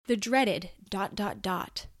The dreaded ...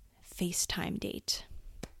 FaceTime date.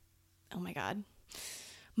 Oh my God.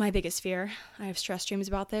 My biggest fear. I have stress dreams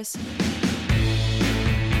about this.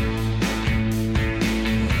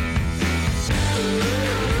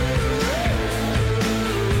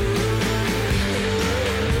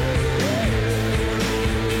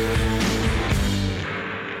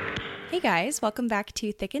 Hey guys, welcome back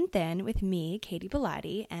to Thick and Thin with me, Katie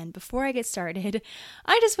Bellotti, and before I get started,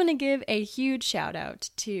 I just want to give a huge shout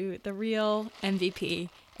out to the real MVP,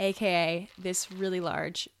 aka this really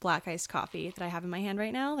large black iced coffee that I have in my hand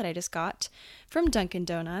right now that I just got from Dunkin'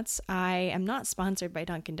 Donuts. I am not sponsored by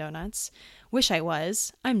Dunkin' Donuts. Wish I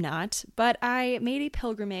was. I'm not, but I made a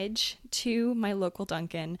pilgrimage to my local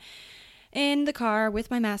Dunkin' in the car with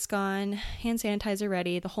my mask on, hand sanitizer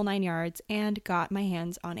ready, the whole 9 yards, and got my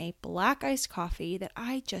hands on a black iced coffee that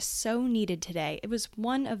I just so needed today. It was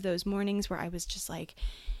one of those mornings where I was just like,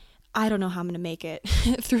 I don't know how I'm going to make it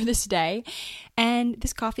through this day. And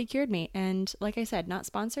this coffee cured me. And like I said, not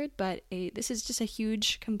sponsored, but this is just a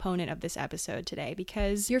huge component of this episode today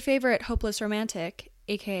because your favorite hopeless romantic,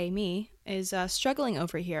 aka me, is struggling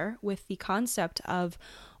over here with the concept of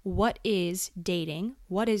what is dating,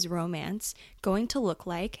 what is romance going to look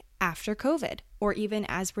like after COVID, or even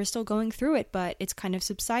as we're still going through it, but it's kind of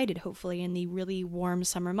subsided, hopefully, in the really warm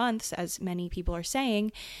summer months, as many people are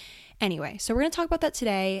saying. Anyway, so we're going to talk about that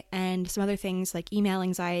today and some other things like email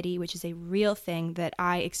anxiety, which is a real thing that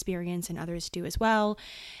I experience and others do as well.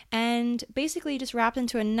 And basically just wrapped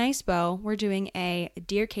into a nice bow, we're doing a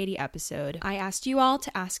Dear Katie episode. I asked you all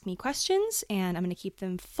to ask me questions and I'm going to keep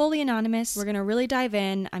them fully anonymous. We're going to really dive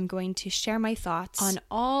in. I'm going to share my thoughts on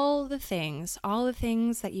all the things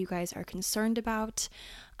that you guys are concerned about.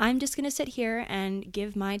 I'm just going to sit here and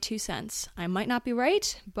give my 2 cents. I might not be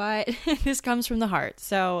right, but this comes from the heart.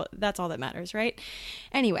 So that's all that matters, right?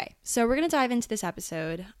 Anyway, so we're going to dive into this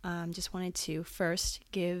episode. Just wanted to first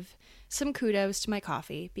give some kudos to my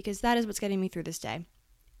coffee because that is what's getting me through this day.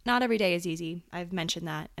 Not every day is easy. I've mentioned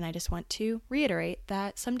that. And I just want to reiterate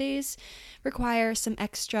that some days require some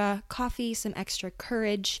extra coffee, some extra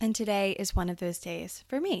courage. And today is one of those days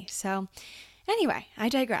for me. So anyway, I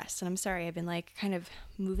digress, and I'm sorry, I've been kind of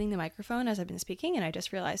moving the microphone as I've been speaking, and I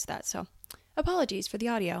just realized that, so apologies for the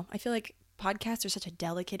audio. I feel like podcasts are such a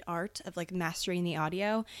delicate art of mastering the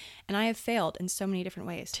audio, and I have failed in so many different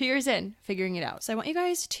ways. 2 years in, figuring it out. So I want you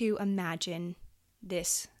guys to imagine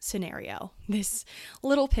this scenario, this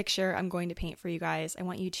little picture I'm going to paint for you guys. I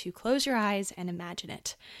want you to close your eyes and imagine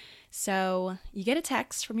it. So you get a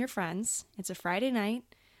text from your friends. It's a Friday night,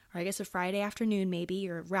 or I guess a Friday afternoon maybe,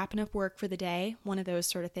 you're wrapping up work for the day, one of those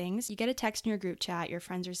sort of things. You get a text in your group chat, your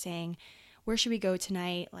friends are saying, where should we go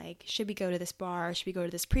tonight? Should we go to this bar? Should we go to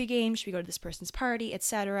this pregame? Should we go to this person's party,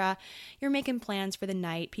 etc.? You're making plans for the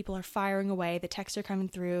night. People are firing away. The texts are coming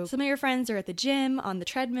through. Some of your friends are at the gym, on the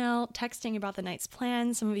treadmill, texting about the night's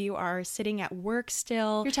plans. Some of you are sitting at work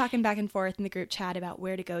still. You're talking back and forth in the group chat about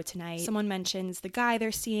where to go tonight. Someone mentions the guy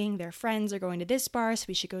they're seeing, their friends are going to this bar, so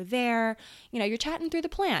we should go there. You're chatting through the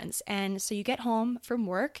plans. And so you get home from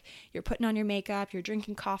work, you're putting on your makeup, you're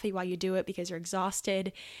drinking coffee while you do it because you're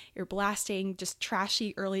exhausted, you're blasting just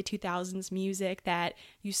trashy early 2000s music that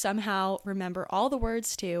you somehow remember all the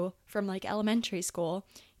words to from elementary school.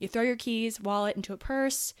 You throw your keys, wallet into a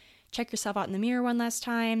purse, check yourself out in the mirror one last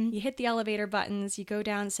time, you hit the elevator buttons, you go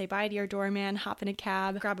down, say bye to your doorman, hop in a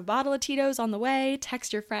cab, grab a bottle of Tito's on the way,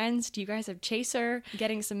 text your friends, do you guys have chaser?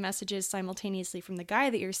 Getting some messages simultaneously from the guy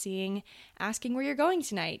that you're seeing, asking where you're going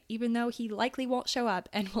tonight, even though he likely won't show up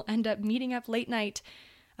and will end up meeting up late night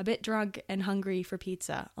a bit drunk and hungry for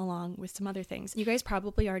pizza, along with some other things. You guys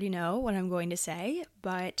probably already know what I'm going to say,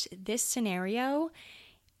 but this scenario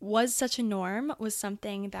was such a norm, was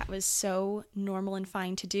something that was so normal and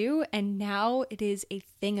fine to do, and now it is a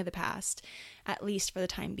thing of the past, at least for the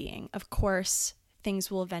time being. Of course, things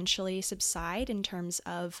will eventually subside in terms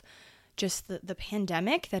of just the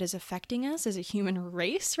pandemic that is affecting us as a human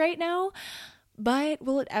race right now, but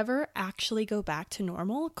will it ever actually go back to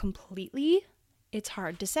normal completely? It's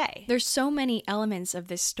hard to say. There's so many elements of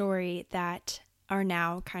this story that are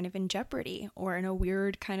now kind of in jeopardy or in a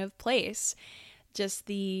weird kind of place.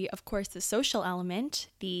 Just of course, the social element,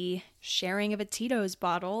 the sharing of a Tito's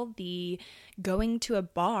bottle, the going to a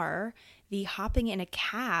bar, the hopping in a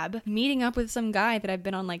cab, meeting up with some guy that I've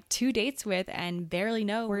been on 2 dates with and barely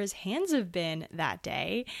know where his hands have been that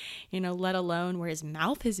day, let alone where his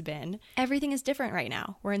mouth has been. Everything is different right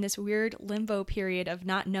now. We're in this weird limbo period of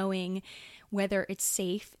not knowing whether it's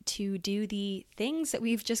safe to do the things that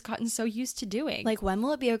we've just gotten so used to doing. When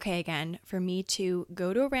will it be okay again for me to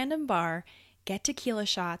go to a random bar, get tequila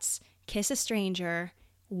shots, kiss a stranger,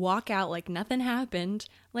 walk out like nothing happened.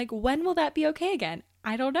 Like, when will that be okay again?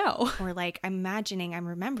 I don't know. Or like, I'm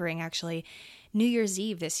remembering actually New Year's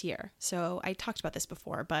Eve this year. So I talked about this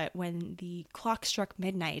before, but when the clock struck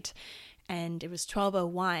midnight and it was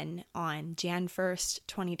 12:01 on Jan 1st,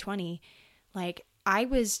 2020, like I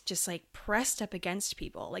was just like pressed up against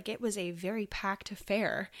people. Like it was a very packed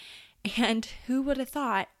affair. And who would have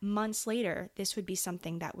thought months later this would be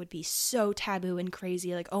something that would be so taboo and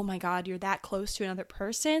crazy? Like, oh my God, you're that close to another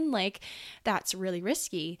person? Like, that's really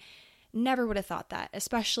risky. Never would have thought that,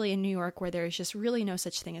 especially in New York where there is just really no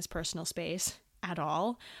such thing as personal space at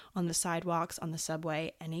all, on the sidewalks, on the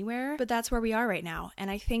subway, anywhere. But that's where we are right now. And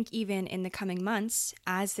I think even in the coming months,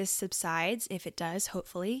 as this subsides, if it does,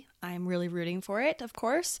 hopefully, I'm really rooting for it, of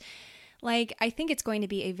course. Like, I think it's going to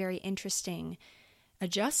be a very interesting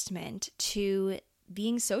adjustment to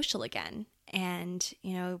being social again and,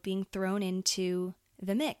 you know, being thrown into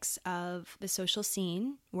the mix of the social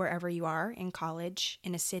scene wherever you are, in college,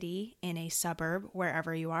 in a city, in a suburb,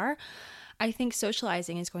 wherever you are. I think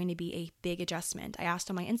socializing is going to be a big adjustment. I asked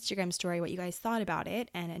on my Instagram story what you guys thought about it,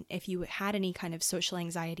 and if you had any kind of social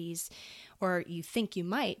anxieties or you think you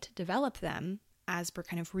might develop them as we're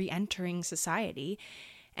kind of re-entering society.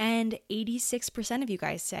 And 86% of you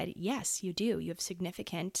guys said, yes, you do. You have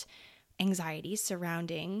significant anxiety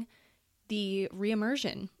surrounding the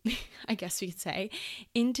reimmersion, I guess we could say,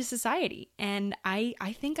 into society. And I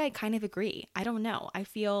think I kind of agree. I don't know.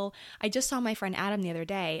 I just saw my friend Adam the other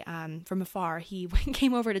day from afar. He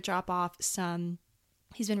came over to drop off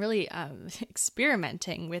he's been really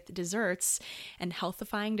experimenting with desserts and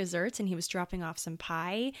healthifying desserts. And he was dropping off some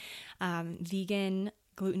pie, vegan,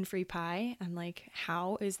 gluten-free pie. I'm like,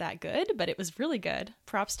 how is that good? But it was really good.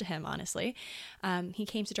 Props to him, honestly. He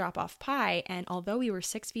came to drop off pie, and although we were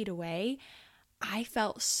 6 feet away, I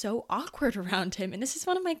felt so awkward around him. And this is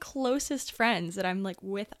one of my closest friends that I'm like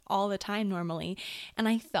with all the time normally. And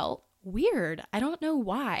I felt weird. I don't know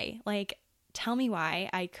why. Like, tell me why.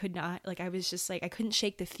 I could not, like, I was just like, I couldn't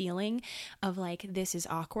shake the feeling of like, this is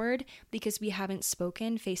awkward because we haven't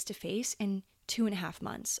spoken face to face in 2.5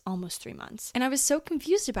 months, almost 3 months. And I was so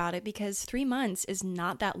confused about it because 3 months is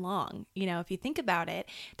not that long. You know, if you think about it,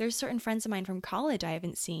 there's certain friends of mine from college I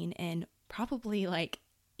haven't seen in probably like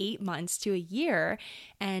 8 months to a year,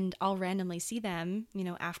 and I'll randomly see them, you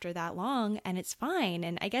know, after that long, and it's fine.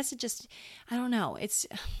 And I guess it just, I don't know, it's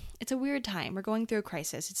a weird time. We're going through a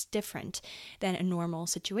crisis. It's different than a normal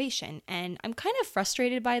situation. And I'm kind of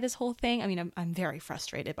frustrated by this whole thing. I mean, I'm very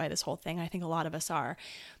frustrated by this whole thing. I think a lot of us are.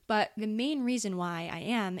 But the main reason why I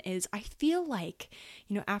am is I feel like,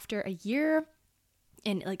 you know, after a year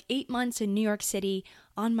and like 8 months in New York City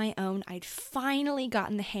on my own, I'd finally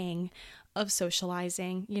gotten the hang of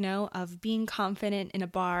socializing, you know, of being confident in a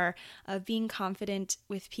bar, of being confident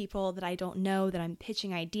with people that I don't know, that I'm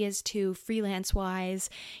pitching ideas to freelance wise,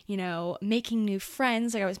 you know, making new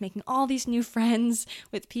friends. Like I was making all these new friends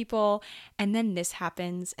with people. And then this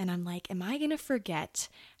happens. And I'm like, am I going to forget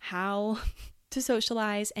how to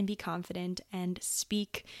socialize and be confident and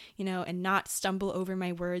speak, you know, and not stumble over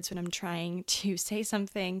my words when I'm trying to say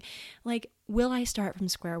something? Like, will I start from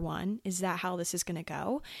square one? Is that how this is going to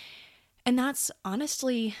go? And that's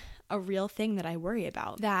honestly a real thing that I worry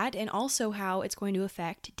about. That, and also how it's going to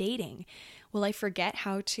affect dating. Will I forget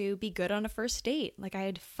how to be good on a first date? Like I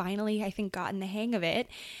had finally, I think, gotten the hang of it.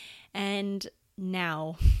 And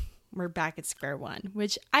now we're back at square one,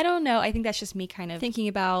 which I don't know. I think that's just me kind of thinking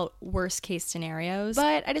about worst case scenarios.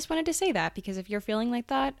 But I just wanted to say that because if you're feeling like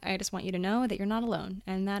that, I just want you to know that you're not alone.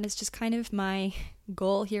 And that is just kind of my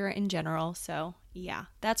goal here in general. So yeah,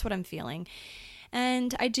 that's what I'm feeling.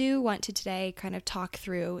 And I do want to today kind of talk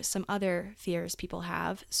through some other fears people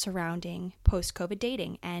have surrounding post-COVID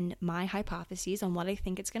dating and my hypotheses on what I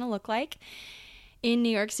think it's going to look like in New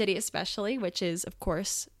York City especially, which is, of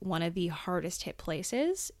course, one of the hardest hit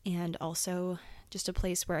places and also just a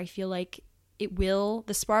place where I feel like the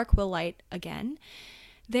spark will light again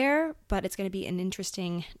there, but it's going to be an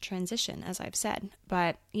interesting transition, as I've said.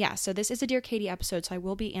 But yeah, so this is a Dear Katie episode, so I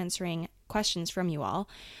will be answering questions from you all.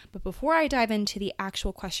 But before I dive into the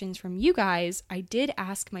actual questions from you guys, I did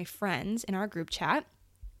ask my friends in our group chat.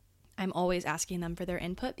 I'm always asking them for their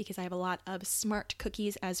input because I have a lot of smart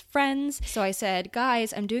cookies as friends. So I said,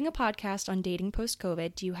 guys, I'm doing a podcast on dating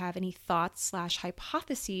post-COVID. Do you have any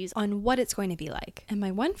thoughts/hypotheses on what it's going to be like? And my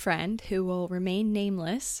one friend, who will remain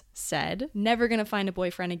nameless, said, never going to find a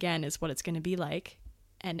boyfriend again is what it's going to be like.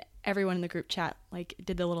 And everyone in the group chat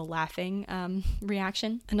did the little laughing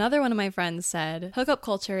reaction. Another one of my friends said, hookup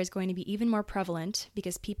culture is going to be even more prevalent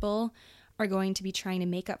because people are going to be trying to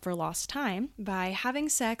make up for lost time by having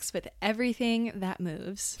sex with everything that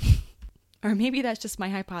moves. Or maybe that's just my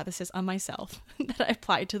hypothesis on myself that I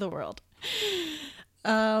applied to the world.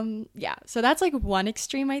 Yeah, so that's like one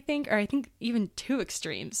extreme, I think, or I think even two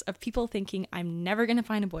extremes of people thinking I'm never going to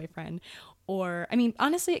find a boyfriend. Or, I mean,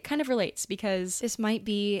 honestly, it kind of relates because this might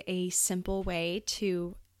be a simple way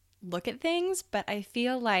to look at things, but I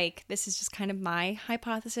feel like this is just kind of my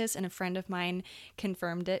hypothesis, and a friend of mine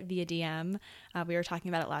confirmed it via DM. We were talking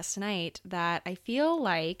about it last night, that I feel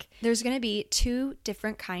like there's going to be two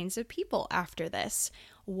different kinds of people after this.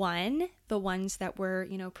 One, the ones that were,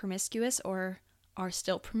 promiscuous or are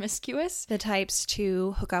still promiscuous, the types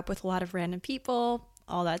to hook up with a lot of random people,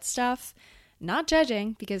 all that stuff. Not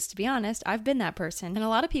judging, because to be honest, I've been that person. And a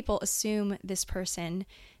lot of people assume this person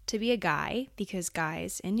to be a guy because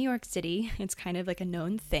guys in New York City, it's kind of like a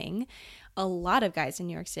known thing. A lot of guys in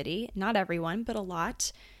New York City, not everyone, but a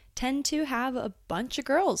lot, tend to have a bunch of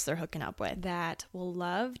girls they're hooking up with that will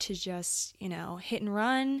love to just, hit and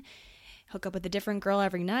run, hook up with a different girl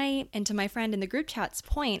every night. And to my friend in the group chat's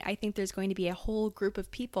point, I think there's going to be a whole group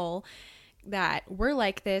of people that were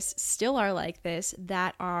like this, still are like this,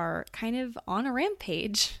 that are kind of on a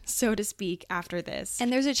rampage, so to speak, after this.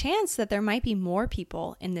 And there's a chance that there might be more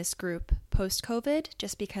people in this group post-COVID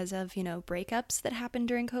just because of, breakups that happened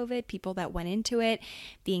during COVID, people that went into it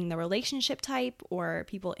being the relationship type, or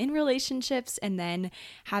people in relationships and then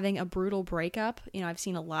having a brutal breakup. I've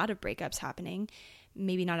seen a lot of breakups happening.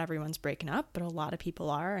 Maybe not everyone's breaking up, but a lot of people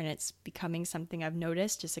are, and it's becoming something I've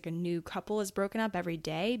noticed. Just like a new couple is broken up every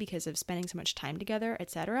day because of spending so much time together,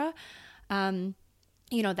 etc. That's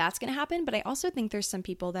going to happen. But I also think there's some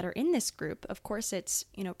people that are in this group. Of course, it's,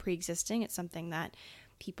 pre-existing. It's something that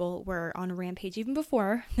people were on a rampage even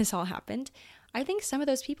before this all happened. I think some of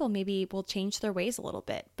those people maybe will change their ways a little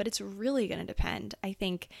bit, but it's really going to depend. I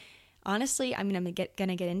think, honestly, I'm going to get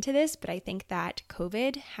into this, but I think that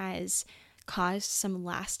COVID has caused some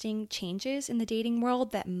lasting changes in the dating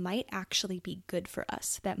world that might actually be good for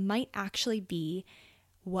us, that might actually be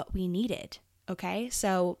what we needed. Okay,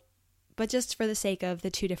 so, but just for the sake of the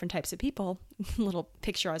two different types of people, little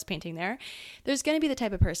picture I was painting there's going to be the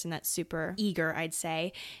type of person that's super eager, I'd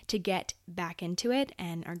say, to get back into it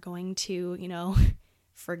and are going to,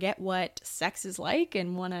 forget what sex is like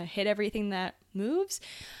and want to hit everything that moves.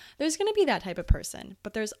 There's going to be that type of person,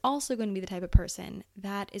 but there's also going to be the type of person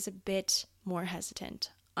that is a bit more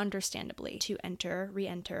hesitant, understandably, to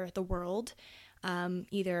re-enter the world,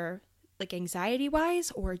 either like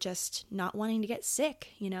anxiety-wise or just not wanting to get sick,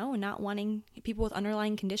 not wanting people with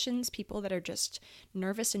underlying conditions, people that are just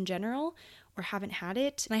nervous in general or haven't had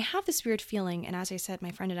it. And I have this weird feeling, and as I said,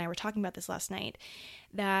 my friend and I were talking about this last night,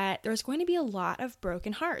 that there's going to be a lot of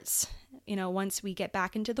broken hearts, once we get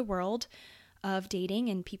back into the world of dating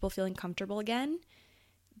and people feeling comfortable again.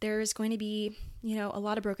 There's going to be, a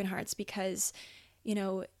lot of broken hearts because,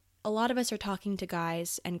 a lot of us are talking to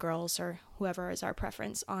guys and girls, or whoever is our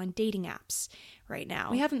preference, on dating apps right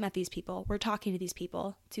now. We haven't met these people. We're talking to these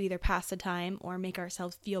people to either pass the time or make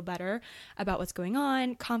ourselves feel better about what's going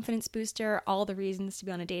on, confidence booster, all the reasons to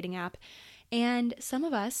be on a dating app. And some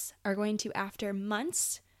of us are going to, after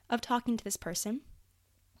months of talking to this person,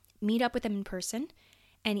 meet up with them in person,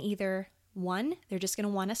 and either one, they're just going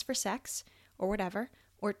to want us for sex or whatever,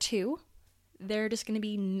 or two, they're just going to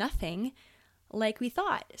be nothing like we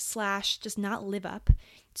thought, / just not live up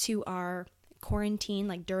to our quarantine,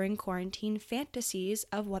 like during quarantine fantasies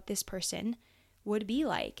of what this person would be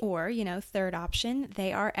like. Or, third option,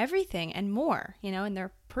 they are everything and more, and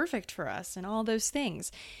they're perfect for us and all those things.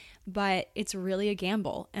 But it's really a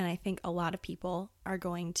gamble, and I think a lot of people are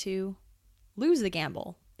going to lose the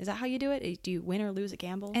gamble. Is that how you do it? Do you win or lose a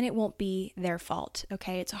gamble? And it won't be their fault,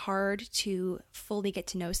 okay? It's hard to fully get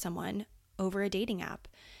to know someone over a dating app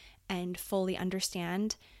and fully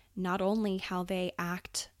understand not only how they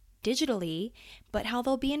act digitally, but how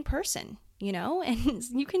they'll be in person, And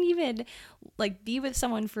you can even be with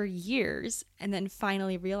someone for years and then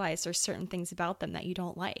finally realize there's certain things about them that you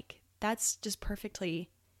don't like. That's just perfectly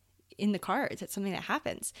in the cards. It's something that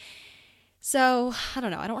happens. So, I don't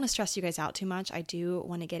know. I don't want to stress you guys out too much. I do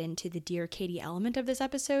want to get into the Dear Katie element of this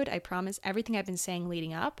episode. I promise everything I've been saying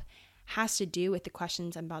leading up has to do with the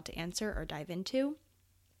questions I'm about to answer or dive into.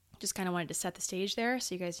 Just kind of wanted to set the stage there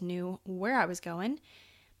so you guys knew where I was going.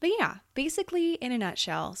 But yeah, basically in a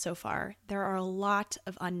nutshell so far, there are a lot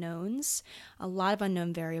of unknowns, a lot of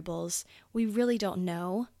unknown variables. We really don't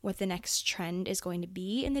know what the next trend is going to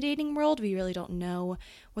be in the dating world. We really don't know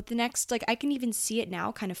what the next, I can even see it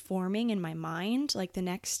now kind of forming in my mind, like the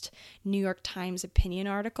next New York Times opinion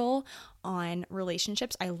article on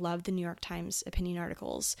relationships. I love the New York Times opinion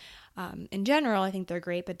articles. In general, I think they're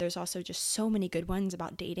great, but there's also just so many good ones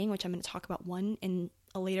about dating, which I'm going to talk about one in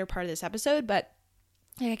a later part of this episode, but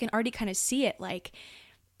I can already kind of see it, like,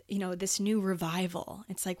 this new revival.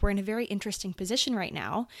 It's like we're in a very interesting position right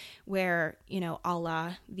now where, a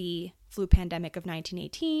la the flu pandemic of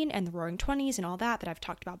 1918 and the Roaring Twenties and all that I've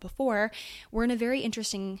talked about before, we're in a very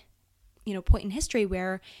interesting, point in history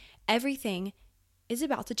where everything is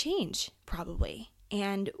about to change, probably.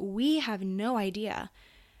 And we have no idea,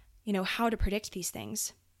 how to predict these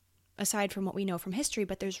things aside from what we know from history,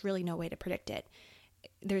 but there's really no way to predict it.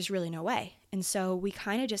 There's really no way. And so we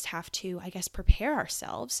kind of just have to, I guess, prepare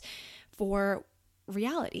ourselves for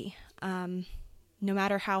reality, no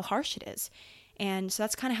matter how harsh it is. And so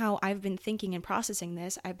that's kind of how I've been thinking and processing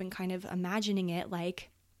this. I've been kind of imagining it like,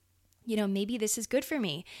 maybe this is good for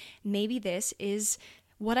me. Maybe this is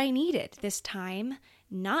what I needed this time,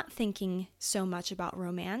 not thinking so much about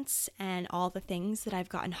romance and all the things that I've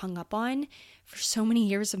gotten hung up on for so many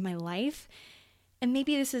years of my life. And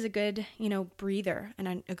maybe this is a good, breather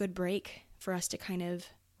and a good break for us to kind of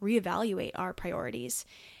reevaluate our priorities.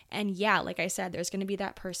 And yeah, like I said, there's going to be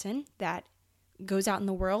that person that goes out in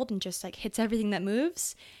the world and just like hits everything that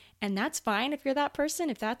moves. And that's fine if you're that person,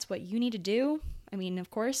 if that's what you need to do. I mean, of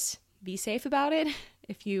course, be safe about it.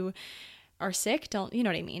 If you are sick, don't, you know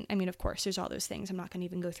what I mean? I mean, of course, there's all those things. I'm not going to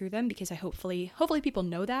even go through them because hopefully people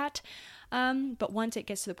know that. But once it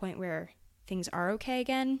gets to the point where things are okay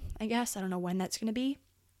again, I guess. I don't know when that's going to be.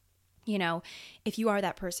 If you are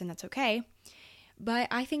that person, that's okay. But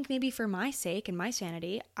I think maybe for my sake and my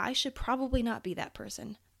sanity, I should probably not be that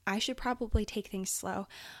person. I should probably take things slow.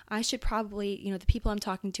 I should probably, the people I'm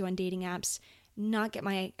talking to on dating apps, not get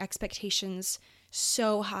my expectations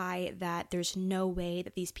so high that there's no way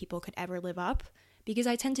that these people could ever live up, because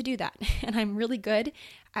I tend to do that. And I'm really good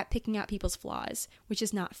at picking out people's flaws, which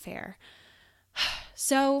is not fair.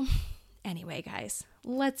 So anyway, guys,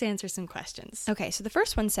 let's answer some questions. Okay, so the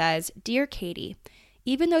first one says, Dear Katie,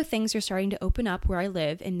 even though things are starting to open up where I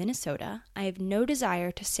live in Minnesota, I have no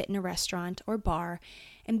desire to sit in a restaurant or bar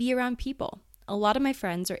and be around people. A lot of my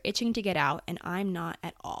friends are itching to get out, and I'm not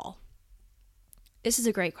at all. This is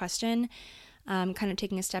a great question. Kind of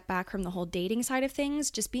taking a step back from the whole dating side of things,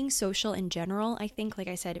 just being social in general. I think, like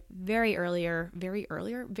I said, very early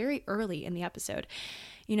in the episode,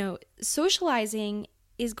 socializing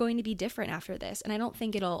is going to be different after this. And I don't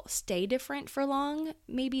think it'll stay different for long.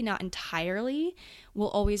 Maybe not entirely. We'll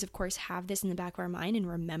always, of course, have this in the back of our mind and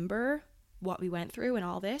remember what we went through and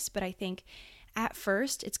all this. But I think at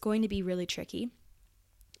first it's going to be really tricky.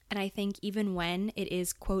 And I think even when it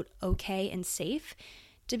is, quote, okay and safe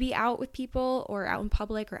to be out with people or out in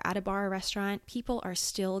public or at a bar or restaurant, people are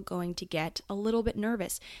still going to get a little bit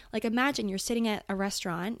nervous. Like, imagine you're sitting at a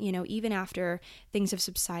restaurant, even after things have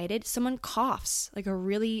subsided, someone coughs, like a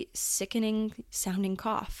really sickening sounding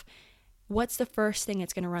cough. What's the first thing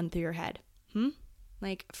that's going to run through your head?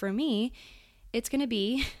 Like, for me, it's going to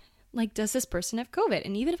be like, does this person have COVID?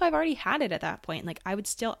 And even if I've already had it at that point, like, I would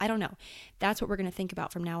still, I don't know. That's what we're going to think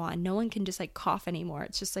about from now on. No one can just like cough anymore.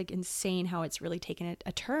 It's just like insane how it's really taken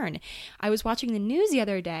a turn. I was watching the news the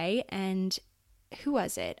other day, and who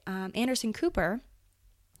was it? Anderson Cooper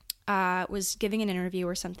was giving an interview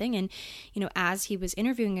or something. And, as he was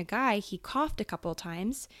interviewing a guy, he coughed a couple of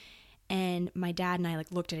times. And my dad and I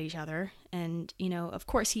like looked at each other. And, of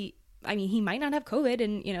course he might not have COVID,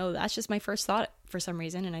 and, that's just my first thought for some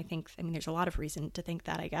reason. And I think, there's a lot of reason to think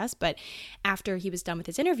that, I guess. But after he was done with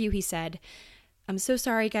his interview, he said, I'm so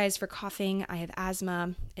sorry, guys, for coughing. I have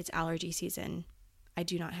asthma. It's allergy season. I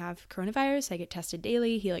do not have coronavirus. I get tested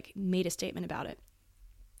daily. He like made a statement about it.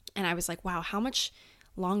 And I was like, wow, how much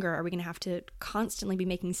longer are we going to have to constantly be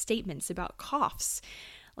making statements about coughs?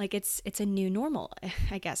 Like, it's a new normal,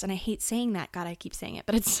 I guess. And I hate saying that. God, I keep saying it.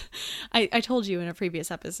 But it's, I told you in a previous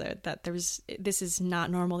episode that this is not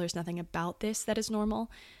normal. There's nothing about this that is normal.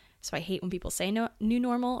 So I hate when people say new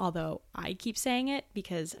normal, although I keep saying it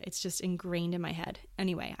because it's just ingrained in my head.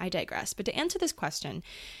 Anyway, I digress. But to answer this question,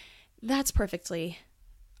 that's perfectly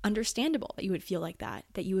understandable that you would feel like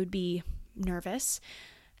that you would be nervous.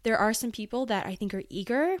 There are some people that I think are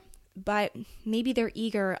eager, but maybe they're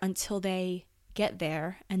eager until they get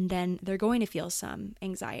there, and then they're going to feel some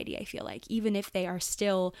anxiety. I feel like even if they are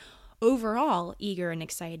still overall eager and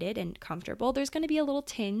excited and comfortable, there's going to be a little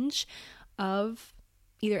tinge of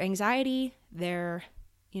either anxiety, their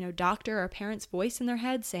doctor or parent's voice in their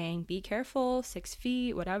head saying be careful, 6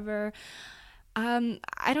 feet, whatever.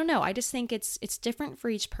 I don't know. I just think it's different for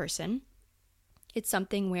each person. It's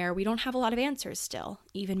something where we don't have a lot of answers still,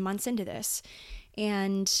 even months into this.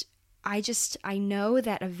 And I know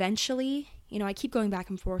that eventually, I keep going back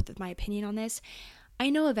and forth with my opinion on this. I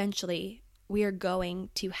know eventually we are going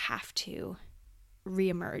to have to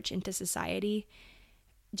reemerge into society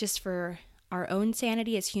just for our own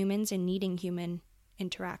sanity as humans and needing human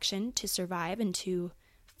interaction to survive and to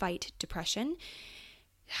fight depression.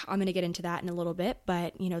 I'm going to get into that in a little bit,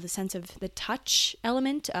 but, the sense of the touch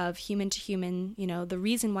element of human to human, the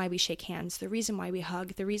reason why we shake hands, the reason why we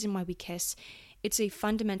hug, the reason why we kiss, it's a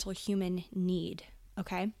fundamental human need,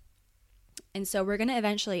 okay? And so we're going to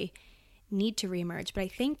eventually need to reemerge, but I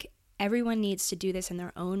think everyone needs to do this in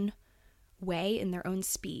their own way, in their own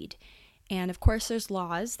speed. And of course, there's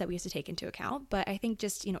laws that we have to take into account. But I think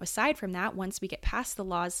just, aside from that, once we get past the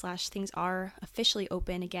laws / things are officially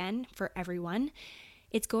open again for everyone,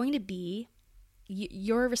 it's going to be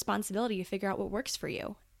your responsibility to figure out what works for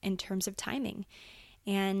you in terms of timing.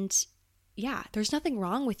 And yeah, there's nothing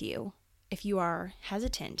wrong with you if you are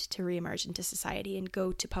hesitant to reemerge into society and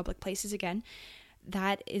go to public places again.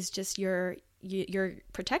 That is just you're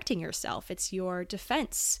protecting yourself. It's your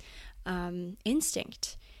defense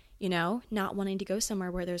instinct. Not wanting to go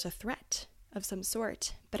somewhere where there's a threat of some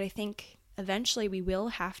sort. But I think eventually we will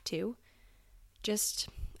have to just,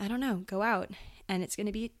 go out. And it's going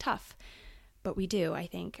to be tough. But we do, I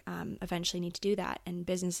think, eventually need to do that. And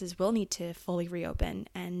businesses will need to fully reopen.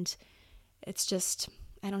 And it's just,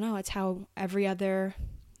 it's how every other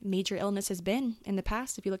major illness has been in the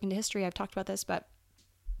past. If you look into history, I've talked about this. But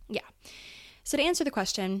yeah. So to answer the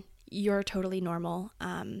question, you're totally normal.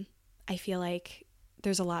 I feel like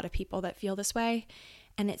there's a lot of people that feel this way,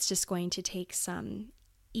 and it's just going to take some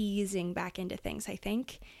easing back into things, I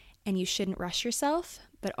think. And you shouldn't rush yourself,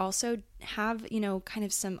 but also have, kind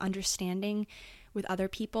of some understanding with other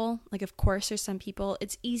people. Like, of course, there's some people,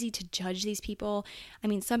 it's easy to judge these people. I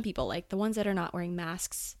mean, some people, like the ones that are not wearing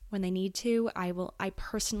masks when they need to, I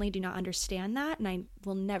personally do not understand that. And I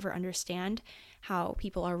will never understand how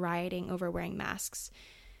people are rioting over wearing masks.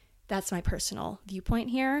 That's my personal viewpoint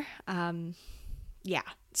here. Yeah.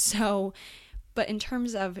 So, but in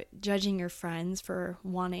terms of judging your friends for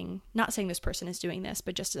wanting, not saying this person is doing this,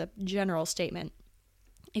 but just a general statement.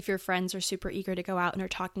 If your friends are super eager to go out and are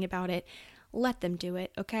talking about it, let them do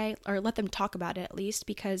it, okay? Or let them talk about it at least,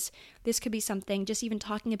 because this could be something, just even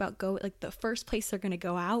talking about the first place they're going to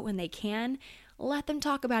go out when they can, let them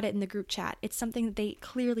talk about it in the group chat. It's something that they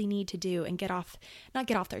clearly need to do and not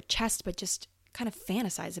get off their chest, but just kind of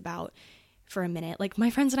fantasize about for a minute. Like, my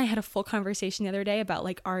friends and I had a full conversation the other day about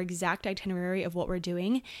like our exact itinerary of what we're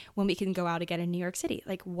doing when we can go out again in New York City.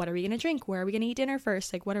 Like, what are we going to drink? Where are we going to eat dinner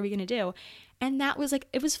first? Like, what are we going to do? And that was like,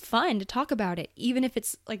 it was fun to talk about it, even if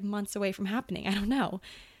it's like months away from happening. I don't know.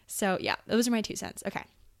 So yeah, those are my 2 cents. Okay.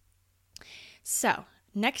 So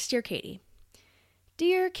next, Dear Katie.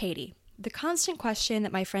 Dear Katie, the constant question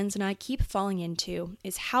that my friends and I keep falling into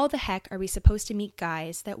is, how the heck are we supposed to meet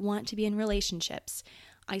guys that want to be in relationships?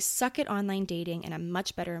 I suck at online dating and I'm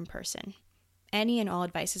much better in person. Any and all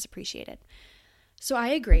advice is appreciated. So I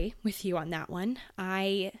agree with you on that one.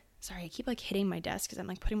 Sorry, I keep like hitting my desk because I'm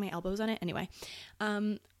like putting my elbows on it. Anyway,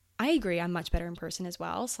 I agree. I'm much better in person as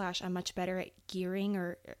well. / I'm much better at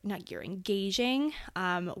gauging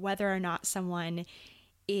whether or not someone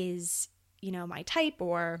is, my type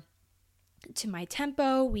or to my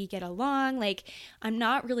tempo, we get along. Like, I'm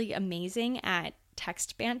not really amazing at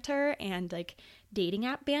text banter and like dating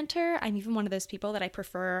app banter. I'm even one of those people that I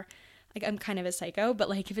prefer, like, I'm kind of a psycho, but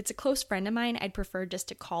like if it's a close friend of mine, I'd prefer just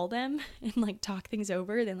to call them and like talk things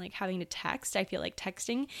over than like having to text. I feel like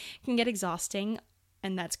texting can get exhausting,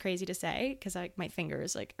 and that's crazy to say because like my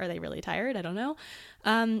fingers, like, are they really tired? I don't know.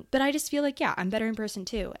 But I just feel like, yeah, I'm better in person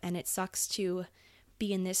too. And it sucks to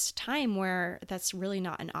be in this time where that's really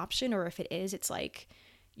not an option, or if it is, it's like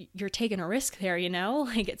you're taking a risk there,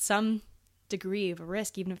 like it's some degree of a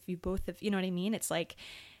risk, even if you both have, you know what I mean? It's like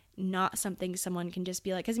not something someone can just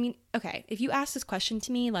be like, because I mean, okay, if you asked this question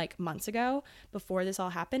to me like months ago before this all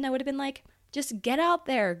happened, I would have been like, just get out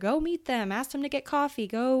there, go meet them, ask them to get coffee,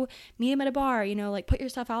 go meet them at a bar, like put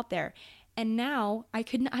yourself out there. And now I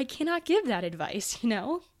cannot give that advice,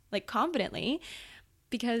 like confidently,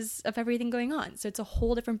 because of everything going on. So it's a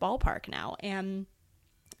whole different ballpark now. And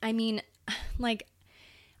I mean, like,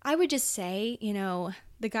 I would just say,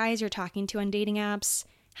 the guys you're talking to on dating apps,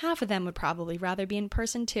 half of them would probably rather be in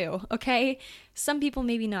person too, okay? Some people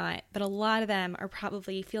maybe not, but a lot of them are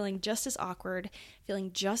probably feeling just as awkward,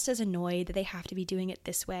 feeling just as annoyed that they have to be doing it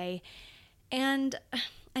this way. And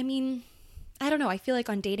I mean, I don't know, I feel like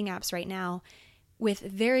on dating apps right now, with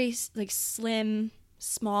very like slim,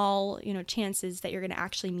 small, chances that you're going to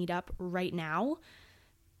actually meet up right now,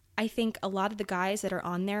 I think a lot of the guys that are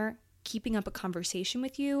on there keeping up a conversation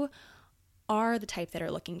with you are the type that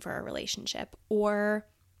are looking for a relationship, or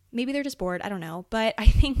maybe they're just bored. I don't know. But I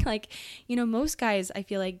think like, most guys, I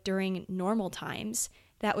feel like during normal times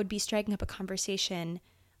that would be striking up a conversation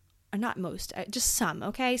not most, just some,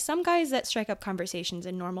 okay? Some guys that strike up conversations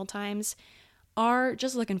in normal times are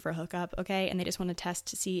just looking for a hookup, okay? And they just want to test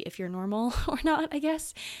to see if you're normal or not, I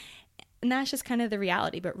guess. And that's just kind of the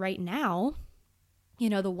reality. But right now,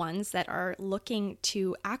 the ones that are looking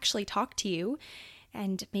to actually talk to you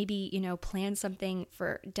and maybe, plan something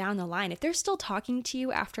for down the line, if they're still talking to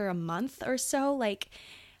you after a month or so, like,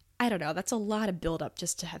 I don't know, that's a lot of buildup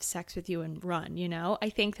just to have sex with you and run, I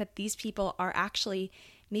think that these people are actually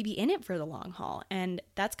maybe in it for the long haul. And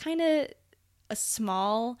that's kind of a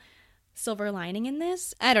small silver lining in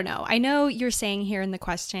this. I don't know. I know you're saying here in the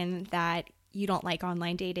question that you don't like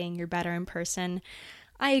online dating, you're better in person.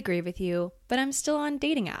 I agree with you, but I'm still on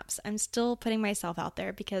dating apps. I'm still putting myself out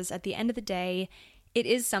there because at the end of the day, it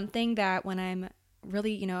is something that when I'm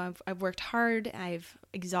really, I've worked hard, I've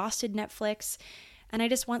exhausted Netflix, and I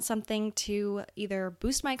just want something to either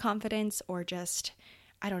boost my confidence or just,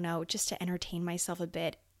 I don't know, just to entertain myself a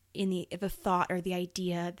bit in the thought or the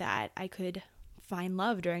idea that I could find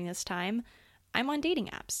love during this time. I'm on dating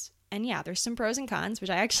apps. And yeah, there's some pros and cons, which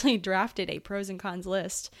I actually drafted a pros and cons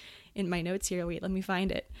list in my notes here. Wait, let me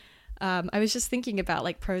find it. I was just thinking about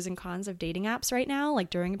like pros and cons of dating apps right now, like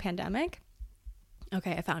during a pandemic.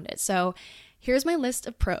 Okay, I found it. So here's my list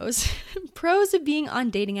of pros. Pros of being on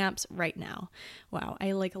dating apps right now. Wow,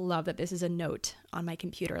 I love that this is a note on my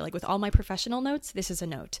computer. Like with all my professional notes, this is a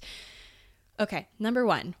note. Okay, number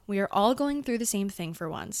 1, we are all going through the same thing for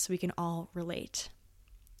once, so we can all relate.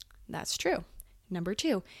 That's true. Number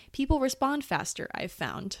 2, people respond faster, I've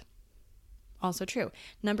found. Also true.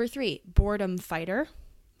 Number 3, boredom fighter.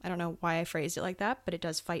 I don't know why I phrased it like that, but it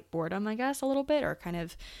does fight boredom, I guess, a little bit, or kind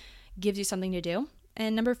of gives you something to do.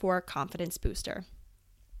 And number 4, confidence booster.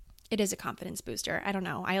 It is a confidence booster. I don't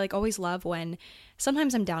know. I always love when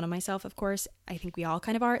sometimes I'm down on myself, of course. I think we all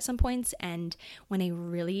kind of are at some points. And when a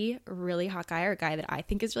really, really hot guy or a guy that I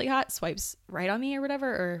think is really hot swipes right on me or whatever,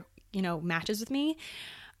 or, matches with me,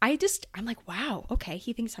 I'm like, wow, okay,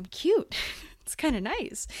 he thinks I'm cute. It's kind of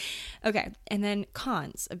nice. Okay. And then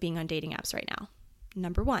cons of being on dating apps right now.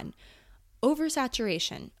 Number 1,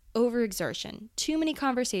 oversaturation, overexertion, too many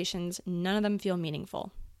conversations, none of them feel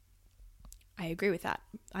meaningful. I agree with that.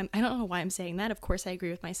 I don't know why I'm saying that. Of course, I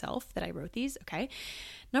agree with myself that I wrote these. Okay.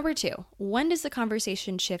 Number 2, when does the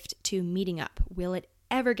conversation shift to meeting up? Will it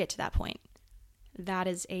ever get to that point? That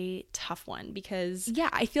is a tough one because, yeah,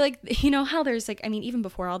 I feel like, how there's even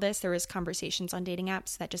before all this, there was conversations on dating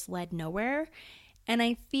apps that just led nowhere. And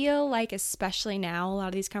I feel like, especially now, a lot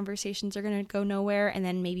of these conversations are going to go nowhere. And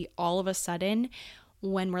then maybe all of a sudden,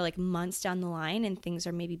 when we're months down the line and things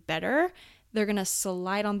are maybe better, they're going to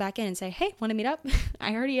slide on back in and say, hey, want to meet up?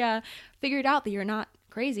 I already figured out that you're not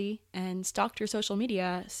crazy and stalked your social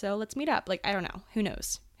media, so let's meet up. I don't know. Who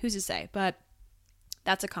knows? Who's to say? But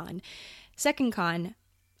that's a con. Second con,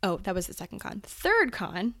 that was the second con. Third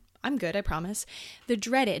con, I'm good, I promise. The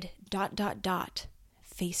dreaded ...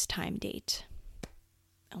 FaceTime date.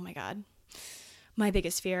 Oh my God. My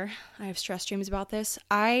biggest fear. I have stress dreams about this.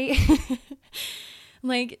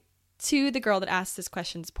 To the girl that asked this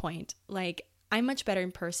question's point, I'm much better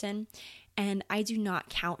in person, and I do not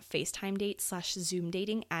count FaceTime dates / Zoom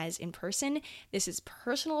dating as in person. This is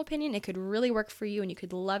personal opinion. It could really work for you and you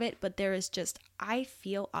could love it, but there is just, I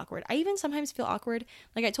feel awkward. I even sometimes feel awkward.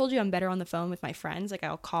 Like I told you, I'm better on the phone with my friends.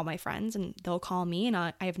 I'll call my friends and they'll call me, and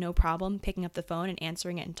I have no problem picking up the phone and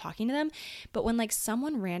answering it and talking to them. But when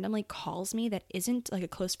someone randomly calls me that isn't a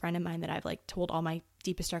close friend of mine that I've told all my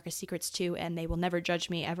deepest, darkest secrets to, and they will never judge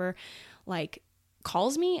me ever,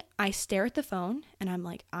 calls me, I stare at the phone and I'm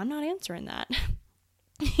like, I'm not answering that.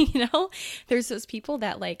 There's those people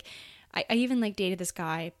that I even dated this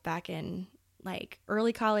guy back in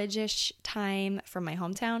early college-ish time from my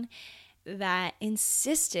hometown that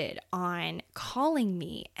insisted on calling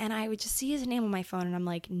me, and I would just see his name on my phone and I'm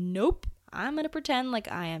like, nope, I'm going to pretend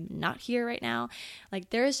I am not here right now.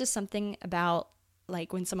 There is just something about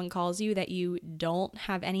when someone calls you that you don't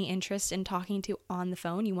have any interest in talking to on the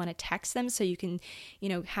phone. You want to text them so you can,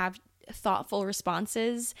 have thoughtful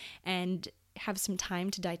responses and have some time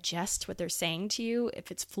to digest what they're saying to you. If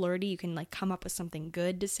it's flirty, you can come up with something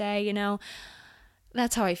good to say,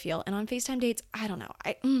 That's how I feel. And on FaceTime dates, I don't know.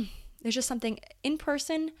 There's just something in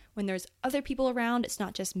person when there's other people around. It's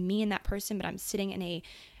not just me and that person, but I'm sitting in a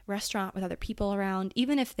restaurant with other people around.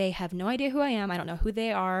 Even if they have no idea who I am, I don't know who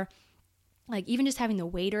they are. Even just having the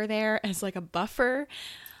waiter there as a buffer,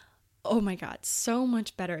 oh my God, so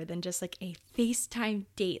much better than just a FaceTime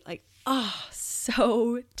date.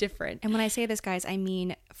 So different. And when I say this, guys, I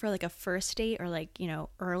mean for a first date or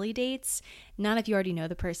early dates, not if you already know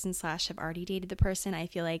the person / have already dated the person. I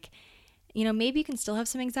feel maybe you can still have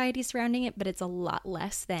some anxiety surrounding it, but it's a lot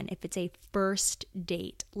less than if it's a first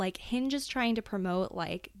date. Like Hinge is trying to promote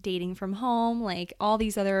like dating from home, like all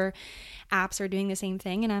these other apps are doing the same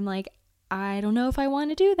thing. And I'm like, I don't know if I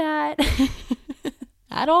want to do that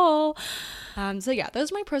at all. So yeah,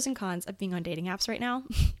 those are my pros and cons of being on dating apps right now.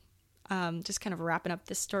 Just kind of wrapping up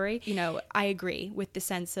this story. I agree with the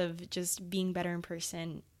sense of just being better in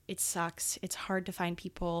person. It sucks. It's hard to find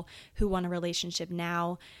people who want a relationship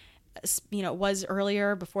now. It was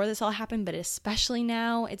earlier before this all happened, but especially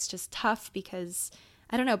now, it's just tough because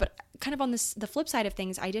I don't know, but kind of on the flip side of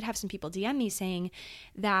things, I did have some people DM me saying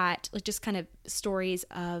that like just kind of stories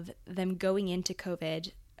of them going into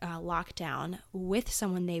COVID lockdown with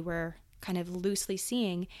someone they were kind of loosely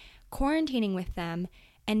seeing, quarantining with them,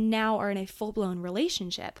 and now are in a full-blown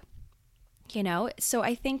relationship. So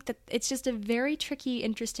I think that it's just a very tricky,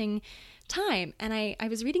 interesting time. And I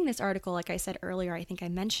was reading this article, like I said earlier, I think I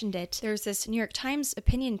mentioned it. There's this New York Times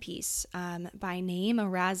opinion piece by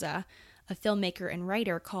Naeema Raza, a filmmaker and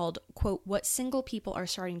writer, called, quote, "What Single People Are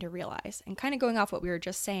Starting to Realize." And kind of going off what we were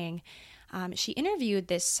just saying, she interviewed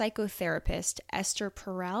this psychotherapist, Esther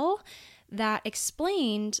Perel, that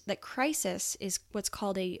explained that crisis is what's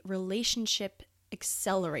called a relationship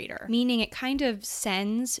accelerator, meaning it kind of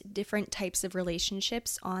sends different types of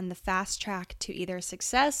relationships on the fast track to either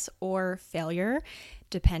success or failure,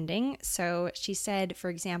 depending. So she said, for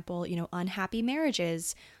example, unhappy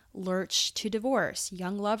marriages lurch to divorce.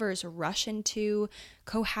 Young lovers rush into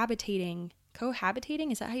cohabitating.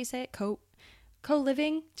 Cohabitating? Is that how you say it?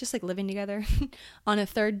 Co-living? Just like living together on a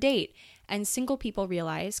third date. And single people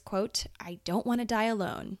realize, quote, "I don't want to die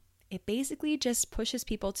alone." It basically just pushes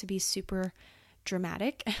people to be super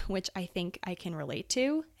dramatic, which I think I can relate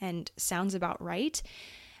to and sounds about right.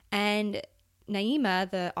 And Naeema,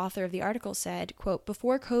 the author of the article, said, quote,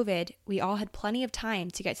 "Before COVID, we all had plenty of time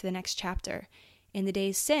to get to the next chapter. In the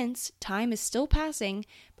days since, time is still passing,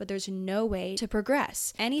 but there's no way to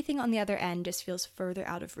progress. Anything on the other end just feels further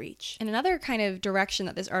out of reach." And another kind of direction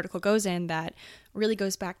that this article goes in that really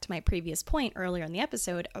goes back to my previous point earlier in the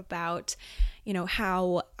episode about,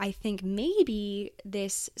 how I think maybe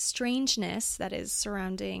this strangeness that is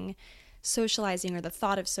surrounding socializing, or the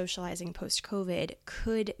thought of socializing post-COVID,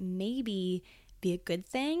 could maybe be a good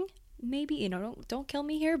thing. Maybe, don't kill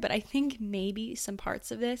me here, but I think maybe some parts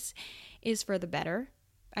of this is for the better.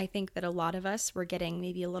 I think that a lot of us were getting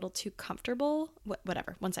maybe a little too comfortable.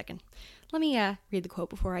 Whatever. One second. Let me read the quote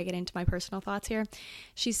before I get into my personal thoughts here.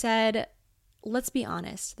 She said, "Let's be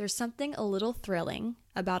honest. There's something a little thrilling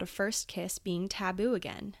about a first kiss being taboo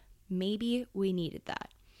again. Maybe we needed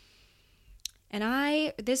that."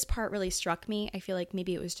 And this part really struck me. I feel like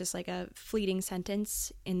maybe it was just like a fleeting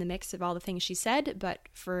sentence in the mix of all the things she said, but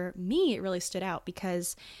for me, it really stood out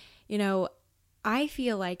because, I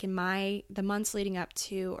feel like in the months leading up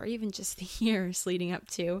to, or even just the years leading up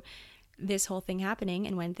to this whole thing happening,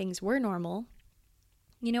 and when things were normal,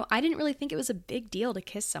 I didn't really think it was a big deal to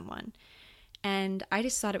kiss someone. And I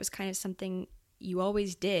just thought it was kind of something you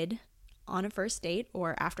always did on a first date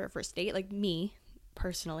or after a first date, like me.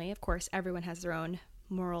 Personally, of course, everyone has their own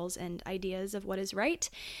morals and ideas of what is right.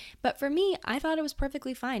 But for me, I thought it was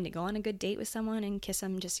perfectly fine to go on a good date with someone and kiss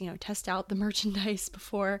them, just, test out the merchandise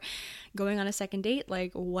before going on a second date.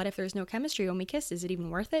 Like, what if there's no chemistry when we kiss? Is it even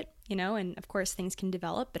worth it? And of course, things can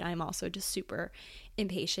develop, but I'm also just super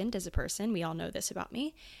impatient as a person. We all know this about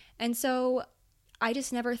me. And so I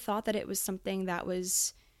just never thought that it was something that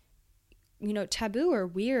was taboo or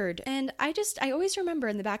weird. And I always remember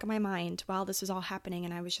in the back of my mind while this was all happening,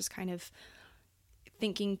 and I was just kind of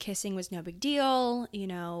thinking kissing was no big deal,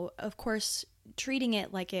 of course, treating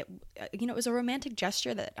it like it was a romantic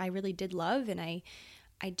gesture that I really did love. And I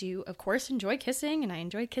do, of course, enjoy kissing, and I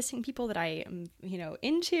enjoy kissing people that I am,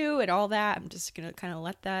 into and all that. I'm just going to kind of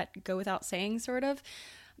let that go without saying, sort of.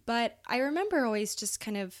 But I remember always just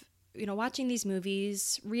kind of watching these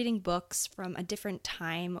movies, reading books from a different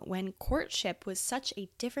time when courtship was such a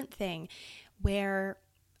different thing, where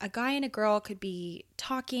a guy and a girl could be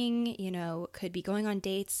talking, could be going on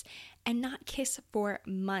dates and not kiss for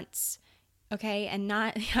months, okay, and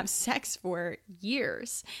not have sex for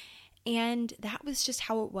years. And that was just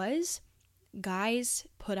how it was. Guys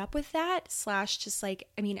put up with that, / just like,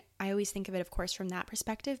 I always think of it, of course, from that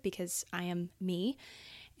perspective because I am me.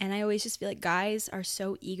 And I always just feel like guys are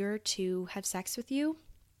so eager to have sex with you,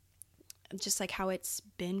 just like how it's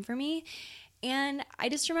been for me. And I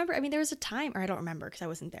just remember, there was a time, or I don't remember because I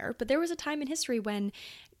wasn't there, but there was a time in history when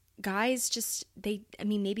guys just,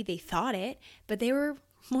 maybe they thought it, but they were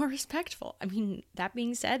more respectful. That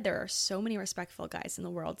being said, there are so many respectful guys in the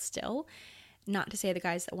world still. Not to say the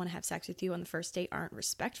guys that want to have sex with you on the first date aren't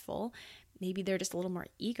respectful, maybe they're just a little more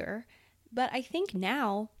eager. But I think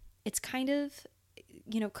now it's kind of,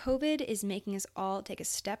 COVID is making us all take a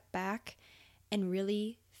step back and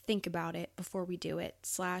really think about it before we do it,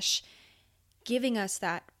 / giving us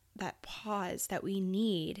that pause that we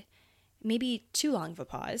need. Maybe too long of a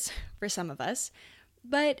pause for some of us,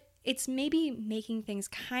 but it's maybe making things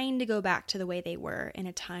kind of go back to the way they were in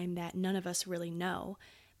a time that none of us really know,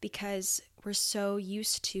 because we're so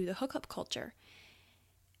used to the hookup culture.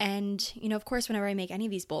 And, of course, whenever I make any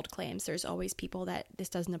of these bold claims, there's always people that this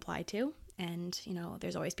doesn't apply to. And,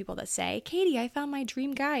 there's always people that say, Katie, I found my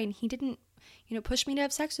dream guy and he didn't, push me to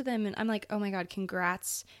have sex with him. And I'm like, oh my God,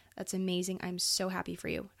 congrats. That's amazing. I'm so happy for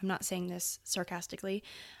you. I'm not saying this sarcastically.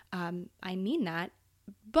 I mean that.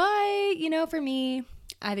 But, for me,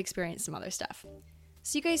 I've experienced some other stuff.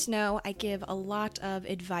 So you guys know I give a lot of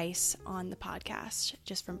advice on the podcast,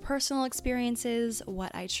 just from personal experiences,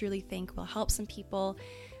 what I truly think will help some people.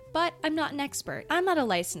 But I'm not an expert. I'm not a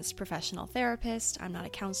licensed professional therapist. I'm not a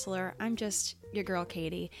counselor. I'm just your girl,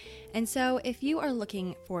 Katie. And so if you are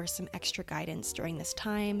looking for some extra guidance during this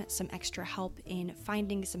time, some extra help in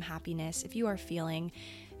finding some happiness, if you are feeling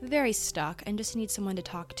very stuck and just need someone to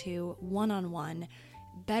talk to one-on-one,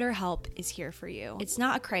 BetterHelp is here for you. It's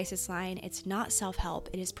not a crisis line. It's not self-help.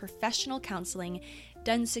 It is professional counseling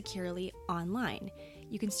done securely online.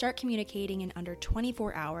 You can start communicating in under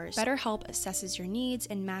 24 hours. BetterHelp assesses your needs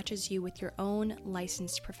and matches you with your own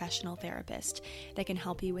licensed professional therapist that can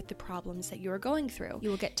help you with the problems that you are going through. You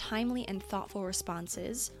will get timely and thoughtful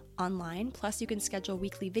responses online, plus you can schedule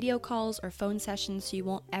weekly video calls or phone sessions so you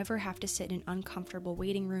won't ever have to sit in an uncomfortable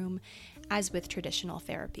waiting room as with traditional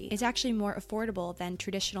therapy. It's actually more affordable than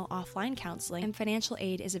traditional offline counseling, and financial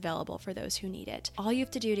aid is available for those who need it. All you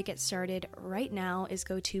have to do to get started right now is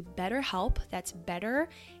go to BetterHelp, that's better,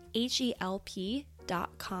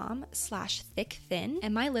 HELP.com/thickthin,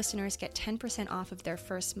 and my listeners get 10% off of their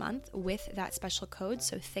first month with that special code,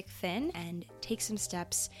 so thickthin, and take some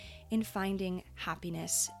steps in finding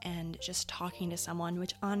happiness and just talking to someone,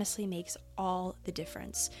 which honestly makes all the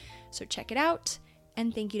difference. So check it out,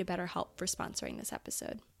 and thank you to BetterHelp for sponsoring this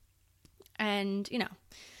episode. And,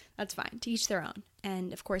 that's fine, to each their own.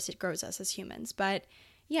 And of course it grows us as humans. But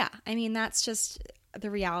yeah, that's just the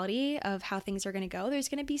reality of how things are going to go. There's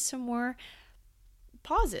going to be some more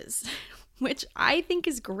pauses, which I think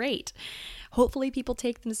is great. Hopefully people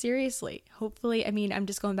take them seriously. Hopefully, I'm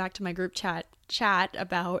just going back to my group chat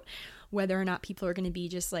about whether or not people are going to be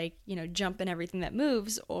just jumping everything that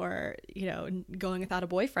moves, or, going without a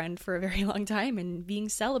boyfriend for a very long time and being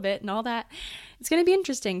celibate and all that. It's going to be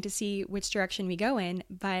interesting to see which direction we go in,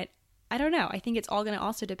 but I don't know. I think it's all going to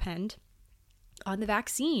also depend on the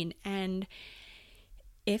vaccine and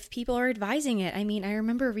if people are advising it. I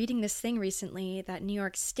remember reading this thing recently that New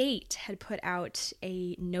York State had put out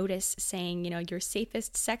a notice saying, your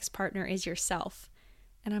safest sex partner is yourself.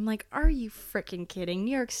 And I'm like, are you freaking kidding?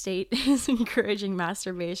 New York State is encouraging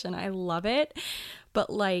masturbation. I love it.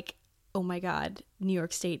 But oh my God, New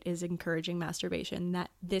York State is encouraging masturbation.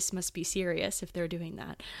 That this must be serious if they're doing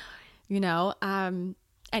that,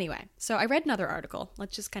 Anyway, so I read another article.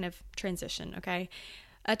 Let's just kind of transition, okay?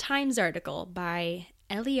 A Times article by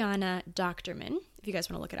Eliana Doctorman, if you guys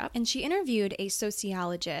want to look it up. And she interviewed a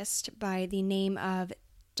sociologist by the name of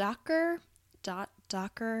Dr.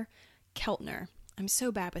 Keltner. I'm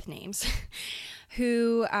so bad with names.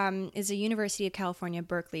 Who is a University of California,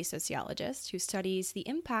 Berkeley sociologist who studies the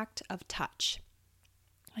impact of touch.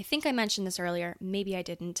 I think I mentioned this earlier. Maybe I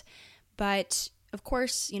didn't. But of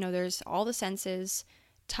course, there's all the senses,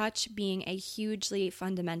 touch being a hugely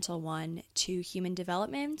fundamental one to human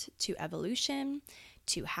development, to evolution,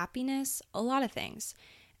 to happiness, a lot of things.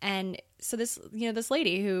 And so this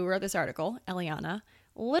lady who wrote this article, Eliana,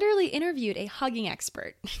 literally interviewed a hugging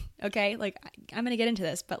expert. Okay? I'm going to get into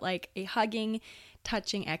this, but a hugging,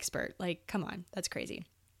 touching expert. Come on, that's crazy.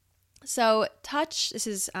 So touch, this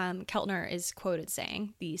is Keltner is quoted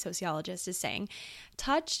saying, the sociologist is saying,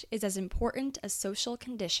 touch is as important a social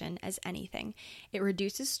condition as anything. It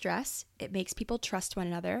reduces stress. It makes people trust one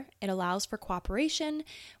another. It allows for cooperation.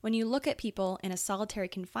 When you look at people in a solitary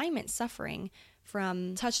confinement suffering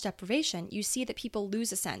from touch deprivation, you see that people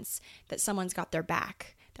lose a sense that someone's got their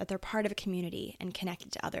back, that they're part of a community and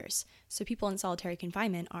connected to others. So people in solitary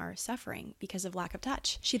confinement are suffering because of lack of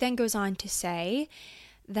touch. She then goes on to say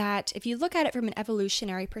that if you look at it from an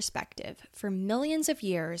evolutionary perspective, for millions of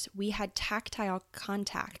years, we had tactile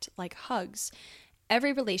contact like hugs.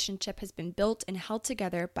 Every relationship has been built and held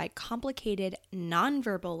together by complicated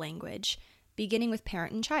nonverbal language, beginning with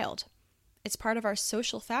parent and child. It's part of our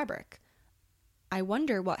social fabric. I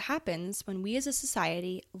wonder what happens when we as a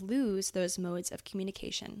society lose those modes of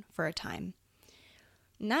communication for a time.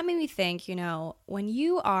 And that made me think, when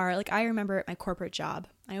you are, like, I remember at my corporate job,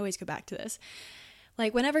 I always go back to this,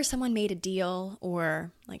 like whenever someone made a deal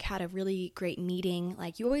or like had a really great meeting,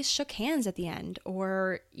 like you always shook hands at the end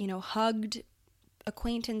or, hugged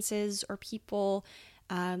acquaintances or people,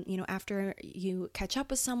 after you catch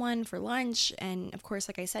up with someone for lunch. And of course,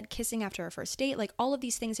 like I said, kissing after a first date, like all of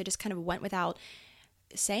these things that just kind of went without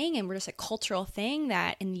saying, and we're just a cultural thing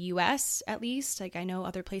that in the US, at least, like I know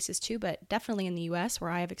other places too, but definitely in the US where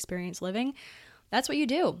I have experience living, that's what you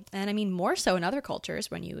do. And I mean, more so in other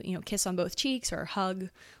cultures when you kiss on both cheeks or hug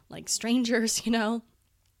like strangers,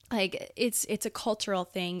 like it's a cultural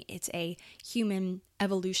thing. It's a human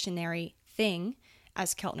evolutionary thing,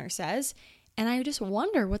 as Keltner says. And I just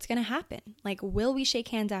wonder what's going to happen. Like, will we shake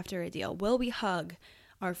hands after a deal? Will we hug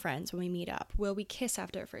our friends when we meet up? Will we kiss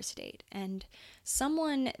after a first date? And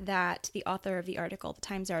someone that the author of the article, the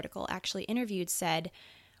Times article, actually interviewed said,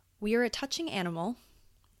 "We are a touching animal.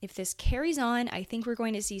 If this carries on, I think we're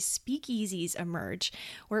going to see speakeasies emerge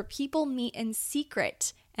where people meet in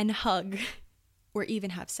secret and hug or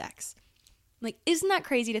even have sex." Like, isn't that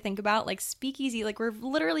crazy to think about? Like, speakeasy, like we're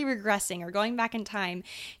literally regressing or going back in time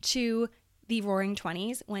to the Roaring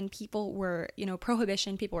 20s when people were,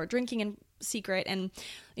 prohibition, people were drinking in secret and,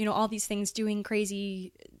 all these things, doing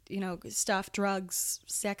crazy, stuff, drugs,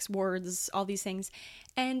 sex, words, all these things.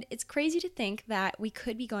 And it's crazy to think that we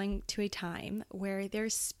could be going to a time where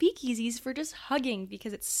there's speakeasies for just hugging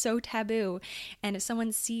because it's so taboo. And if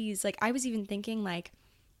someone sees, like, I was even thinking, like,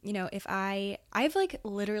 if I've like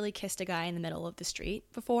literally kissed a guy in the middle of the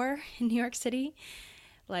street before in New York City,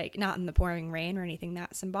 like not in the pouring rain or anything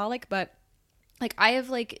that symbolic, but like I have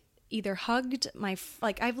like either hugged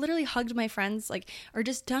I've literally hugged my friends, like, or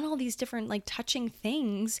just done all these different like touching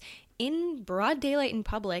things in broad daylight in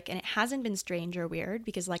public, and it hasn't been strange or weird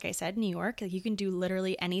because, like I said, New York, like you can do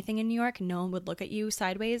literally anything in New York. No one would look at you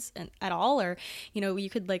sideways at all, or, you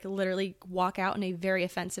could like literally walk out in a very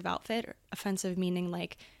offensive outfit, offensive meaning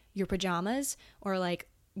like your pajamas or like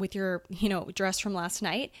with your, dress from last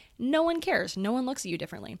night. No one cares. No one looks at you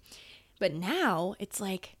differently. But now it's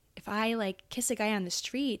like, if I like kiss a guy on the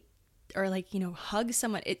street or like, hug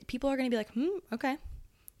someone, people are going to be like, okay.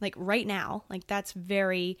 Like right now, like that's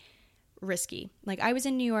very risky. Like I was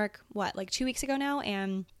in New York, like 2 weeks ago now.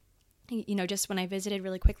 And, just when I visited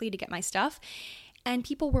really quickly to get my stuff, and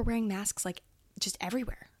people were wearing masks like just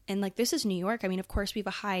everywhere. And like, this is New York. I mean, of course we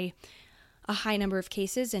have a high number of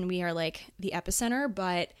cases and we are like the epicenter,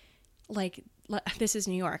 but like, this is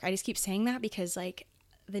New York. I just keep saying that because like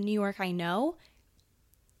the New York I know,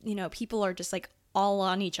 people are just like all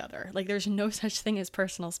on each other. Like there's no such thing as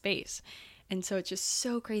personal space. And so it's just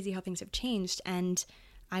so crazy how things have changed. And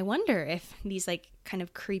I wonder if these like kind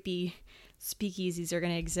of creepy speakeasies are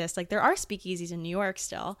going to exist. Like there are speakeasies in New York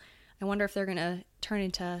still. I wonder if they're going to turn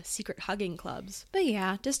into secret hugging clubs. But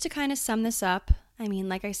yeah, just to kind of sum this up, I mean,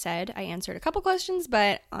 like I said, I answered a couple questions,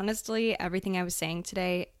 but honestly, everything I was saying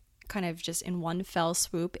today kind of just in one fell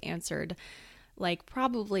swoop answered like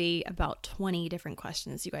probably about 20 different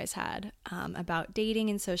questions you guys had about dating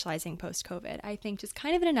and socializing post-COVID. I think just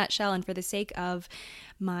kind of in a nutshell, and for the sake of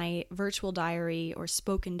my virtual diary or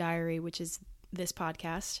spoken diary, which is this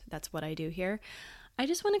podcast, that's what I do here, I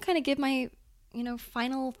just want to kind of give my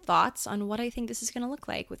final thoughts on what I think this is going to look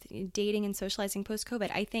like with dating and socializing post-COVID.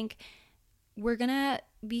 I think we're going to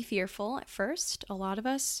be fearful at first, a lot of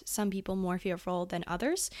us, some people more fearful than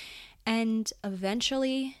others, and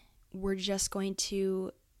eventually we're just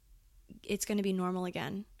it's going to be normal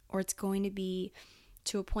again, or it's going to be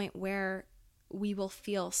to a point where we will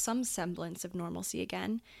feel some semblance of normalcy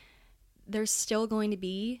again. There's still going to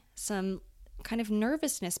be some kind of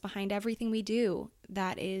nervousness behind everything we do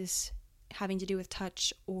that is having to do with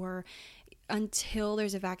touch, or until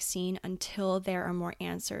there's a vaccine, until there are more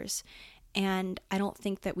answers. And I don't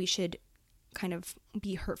think that we should kind of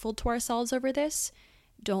be hurtful to ourselves over this.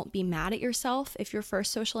 Don't be mad at yourself if your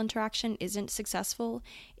first social interaction isn't successful.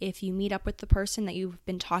 If you meet up with the person that you've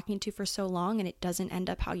been talking to for so long and it doesn't end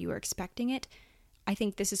up how you were expecting it. I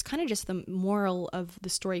think this is kind of just the moral of the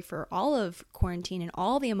story for all of quarantine and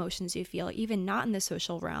all the emotions you feel, even not in the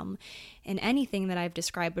social realm. And anything that I've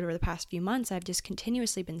described over the past few months, I've just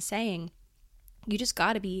continuously been saying, you just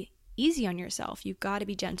got to be easy on yourself. You've got to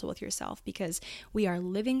be gentle with yourself because we are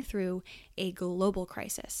living through a global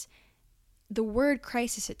crisis. The word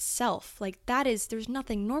crisis itself, like there's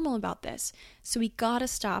nothing normal about this. So we gotta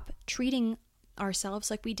stop treating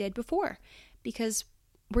ourselves like we did before because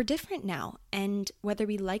we're different now. And whether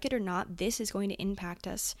we like it or not, this is going to impact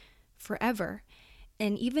us forever.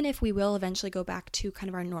 And even if we will eventually go back to kind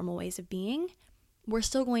of our normal ways of being, we're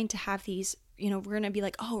still going to have these, we're going to be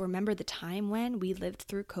like, oh, remember the time when we lived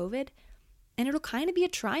through COVID? And it'll kind of be a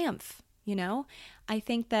triumph, I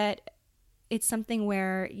think that it's something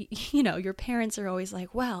where, your parents are always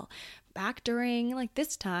like, well, back during like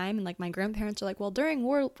this time, and like my grandparents are like, well, during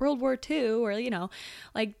World War II, or,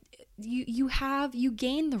 like you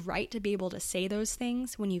gain the right to be able to say those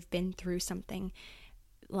things when you've been through something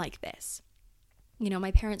like this.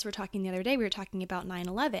 My parents were talking the other day, we were talking about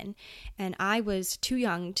 9/11, and I was too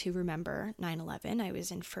young to remember 9/11. I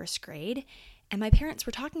was in first grade, and my parents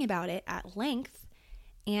were talking about it at length.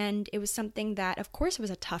 And it was something that, of course, it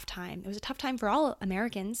was a tough time. It was a tough time for all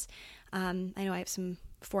Americans. I know I have some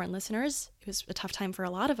foreign listeners. It was a tough time for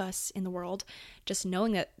a lot of us in the world. Just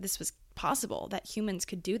knowing that this was possible, that humans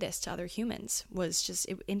could do this to other humans,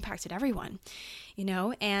 it impacted everyone,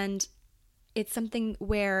 and it's something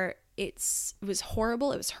where it was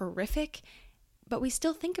horrible. It was horrific, but we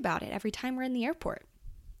still think about it every time we're in the airport,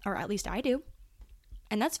 or at least I do.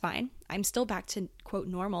 And that's fine. I'm still back to, quote,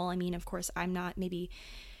 normal. I mean, of course, I'm not maybe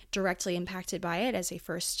directly impacted by it as a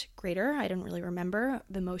first grader. I don't really remember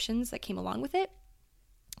the emotions that came along with it.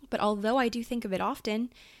 But although I do think of it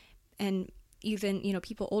often, and even,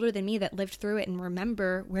 people older than me that lived through it and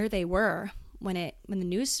remember where they were when the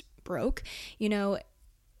news broke,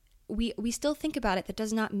 we still think about it. That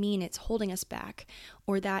does not mean it's holding us back,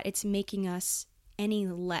 or that it's making us any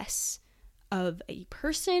less of a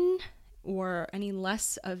person, or any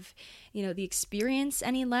less of, the experience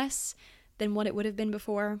any less than what it would have been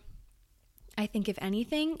before. I think if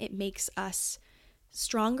anything, it makes us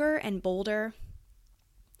stronger and bolder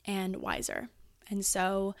and wiser. And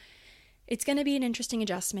so it's going to be an interesting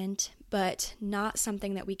adjustment, but not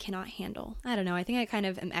something that we cannot handle. I don't know. I think I kind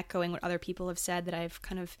of am echoing what other people have said that I've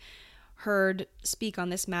kind of heard speak on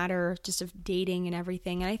this matter, just of dating and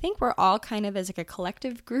everything. And I think we're all kind of, as like a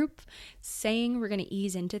collective group, saying we're going to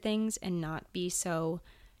ease into things and not be so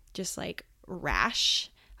just like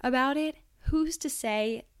rash about it. Who's to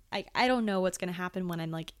say? I don't know what's going to happen when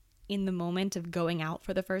I'm like in the moment of going out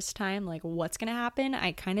for the first time, like what's going to happen.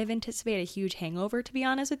 I kind of anticipate a huge hangover, to be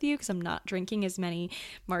honest with you, because I'm not drinking as many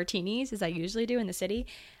martinis as I usually do in the city.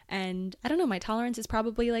 And I don't know, my tolerance is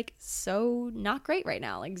probably like so not great right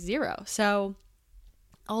now, like 0. So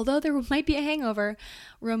although there might be a hangover,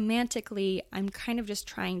 romantically, I'm kind of just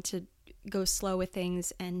trying to go slow with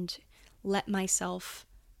things and let myself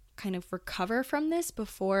kind of recover from this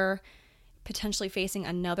before potentially facing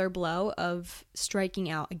another blow of striking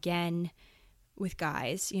out again with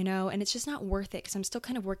guys, and it's just not worth it, because I'm still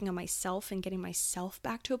kind of working on myself and getting myself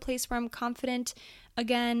back to a place where I'm confident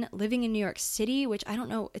again, living in New York City, which I don't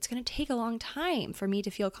know, it's going to take a long time for me to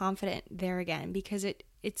feel confident there again, because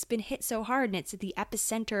it's been hit so hard, and it's at the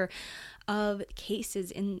epicenter of cases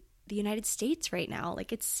in the United States right now.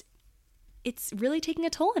 Like it's really taking a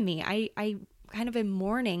toll on me. I kind of am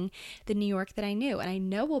mourning the New York that I knew, and I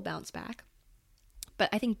know we'll bounce back. But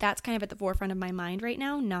I think that's kind of at the forefront of my mind right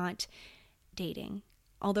now, not dating.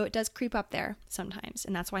 Although it does creep up there sometimes,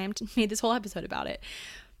 and that's why I made this whole episode about it.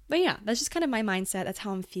 But yeah, that's just kind of my mindset. That's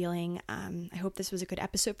how I'm feeling. I hope this was a good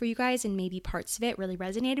episode for you guys, and maybe parts of it really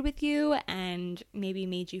resonated with you and maybe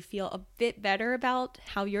made you feel a bit better about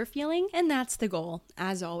how you're feeling. And that's the goal,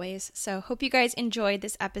 as always. So hope you guys enjoyed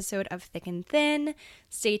this episode of Thick and Thin.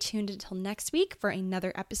 Stay tuned until next week for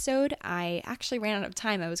another episode. I actually ran out of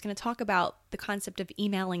time. I was going to talk about the concept of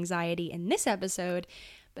email anxiety in this episode,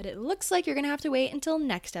 but it looks like you're going to have to wait until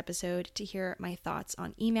next episode to hear my thoughts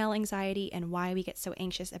on email anxiety and why we get so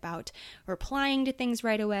anxious about replying to things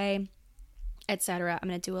right away, etc. I'm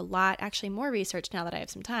going to do a lot, actually more research now that I have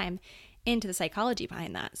some time, into the psychology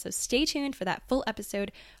behind that. So stay tuned for that full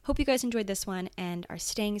episode. Hope you guys enjoyed this one and are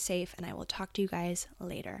staying safe, and I will talk to you guys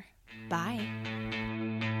later. Bye.